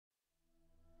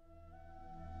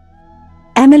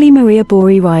Emily Maria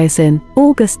Ryerson,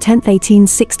 August 10,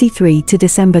 1863 to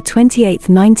December 28,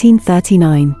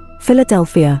 1939,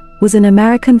 Philadelphia, was an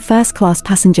American first-class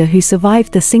passenger who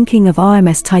survived the sinking of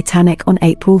RMS Titanic on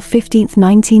April 15,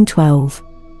 1912.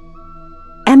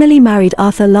 Emily married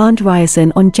Arthur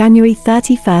Ryerson on January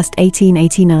 31,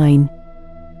 1889.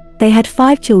 They had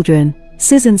 5 children: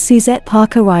 Susan Suzette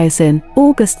Parker Ryerson,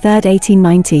 August 3,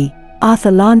 1890,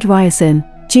 Arthur Ryerson,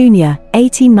 Jr.,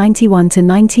 1891 to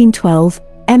 1912,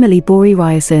 Emily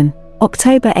Ryerson,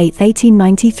 October 8,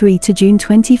 1893 to June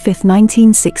 25,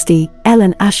 1960,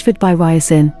 Ellen Ashford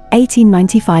Ryerson,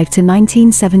 1895 to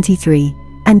 1973,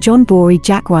 and John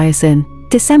Jack Ryerson,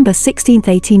 December 16,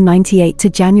 1898 to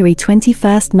January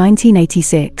 21,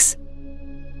 1986.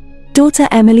 Daughter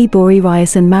Emily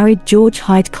Ryerson married George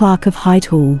Hyde Clark of Hyde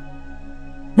Hall.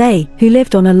 They, who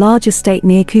lived on a large estate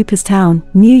near Cooperstown,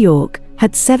 New York,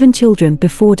 had 7 children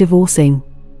before divorcing.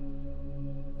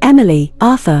 Emily,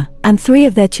 Arthur, and 3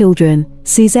 of their children,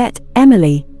 Suzette,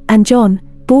 Emily, and John,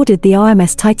 boarded the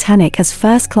RMS Titanic as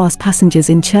first-class passengers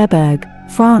in Cherbourg,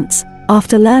 France,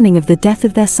 after learning of the death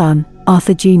of their son,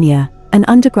 Arthur Jr., an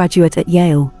undergraduate at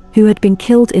Yale, who had been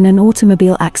killed in an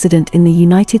automobile accident in the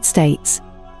United States.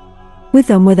 With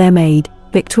them were their maid,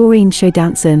 Victorine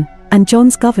Danson, and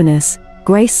John's governess,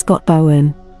 Grace Scott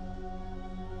Bowen.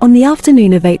 On the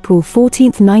afternoon of April 14,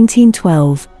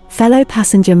 1912, fellow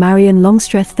passenger Marion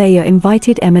Longstreth Thayer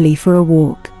invited Emily for a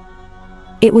walk.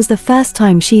 It was the first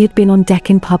time she had been on deck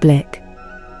in public.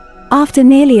 After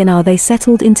nearly an hour they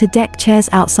settled into deck chairs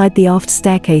outside the aft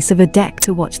staircase of a deck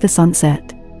to watch the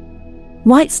sunset.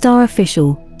 White Star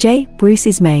official, J. Bruce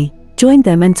Ismay, joined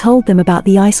them and told them about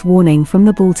the ice warning from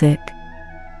the Baltic.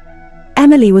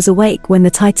 Emily was awake when the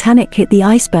Titanic hit the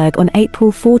iceberg on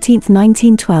April 14,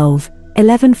 1912,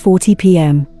 11:40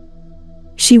 p.m.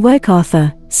 She woke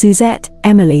Arthur, Suzette,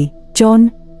 Emily,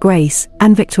 John, Grace,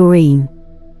 and Victorine.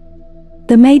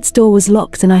 The maid's door was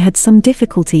locked and I had some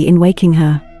difficulty in waking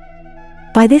her.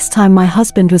 By this time my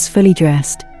husband was fully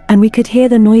dressed, and we could hear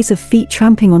the noise of feet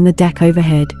tramping on the deck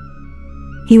overhead.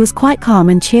 He was quite calm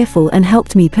and cheerful and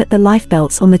helped me put the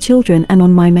lifebelts on the children and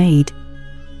on my maid.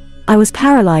 I was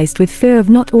paralyzed with fear of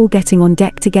not all getting on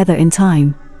deck together in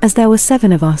time, as there were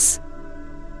 7 of us.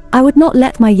 I would not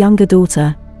let my younger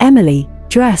daughter, Emily,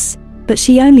 dress, but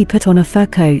she only put on a fur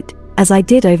coat, as I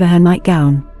did over her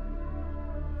nightgown.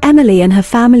 Emily and her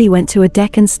family went to a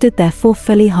deck and stood there for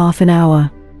fully half an hour.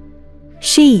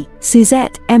 She,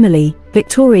 Suzette, Emily,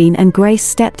 Victorine and Grace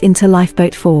stepped into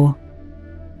lifeboat 4.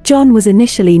 John was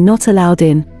initially not allowed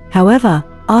in, however,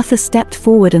 Arthur stepped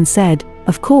forward and said,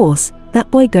 "Of course, that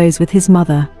boy goes with his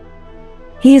mother.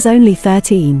 He is only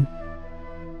 13.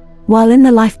 While in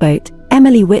the lifeboat,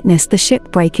 Emily witnessed the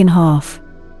ship break in half.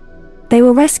 They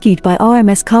were rescued by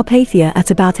RMS Carpathia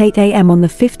at about 8 a.m. on the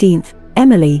 15th.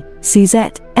 Emily,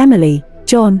 Suzette, Emily,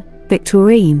 John,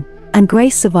 Victorine, and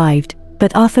Grace survived,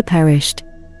 but Arthur perished.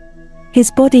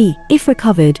 His body, if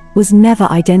recovered, was never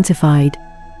identified.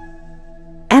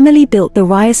 Emily built the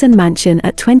Ryerson Mansion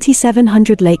at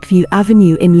 2700 Lakeview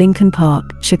Avenue in Lincoln Park,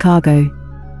 Chicago.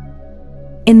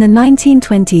 In the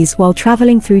 1920s, while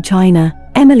traveling through China,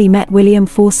 Emily met William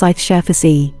Forsyth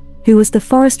Sherfasey, who was the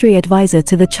forestry advisor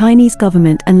to the Chinese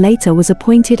government and later was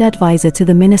appointed advisor to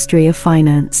the Ministry of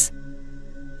Finance.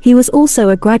 He was also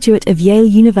a graduate of Yale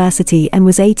University and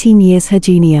was 18 years her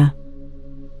junior.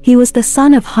 He was the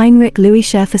son of Heinrich Louis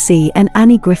Sherfasey and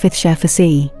Annie Griffith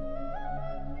Sherfasey.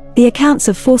 The accounts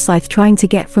of Forsyth trying to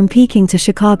get from Peking to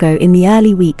Chicago in the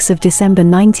early weeks of December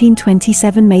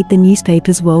 1927 made the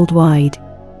newspapers worldwide.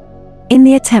 In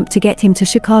the attempt to get him to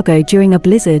Chicago during a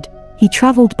blizzard, he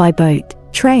traveled by boat,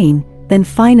 train, then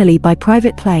finally by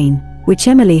private plane, which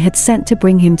Emily had sent to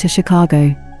bring him to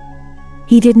Chicago.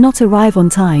 He did not arrive on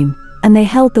time, and they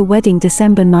held the wedding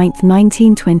December 9,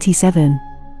 1927.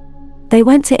 They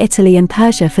went to Italy and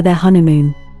Persia for their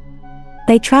honeymoon.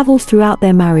 They traveled throughout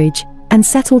their marriage, and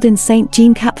settled in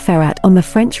Saint-Jean-Cap-Ferrat on the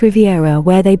French Riviera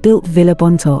where they built Villa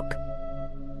Bontoc.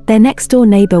 Their next-door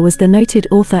neighbor was the noted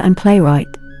author and playwright,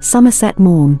 Somerset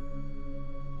Maugham.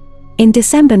 In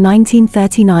December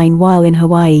 1939, while in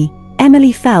Hawaii,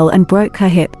 Emily fell and broke her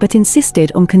hip but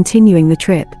insisted on continuing the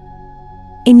trip.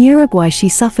 In Uruguay she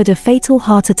suffered a fatal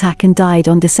heart attack and died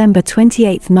on December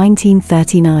 28,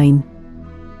 1939.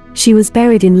 She was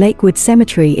buried in Lakewood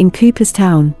Cemetery in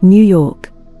Cooperstown, New York.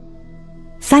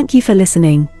 Thank you for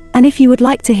listening, and if you would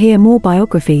like to hear more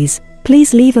biographies,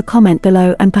 please leave a comment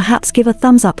below and perhaps give a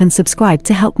thumbs up and subscribe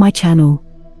to help my channel.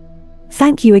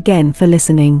 Thank you again for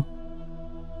listening.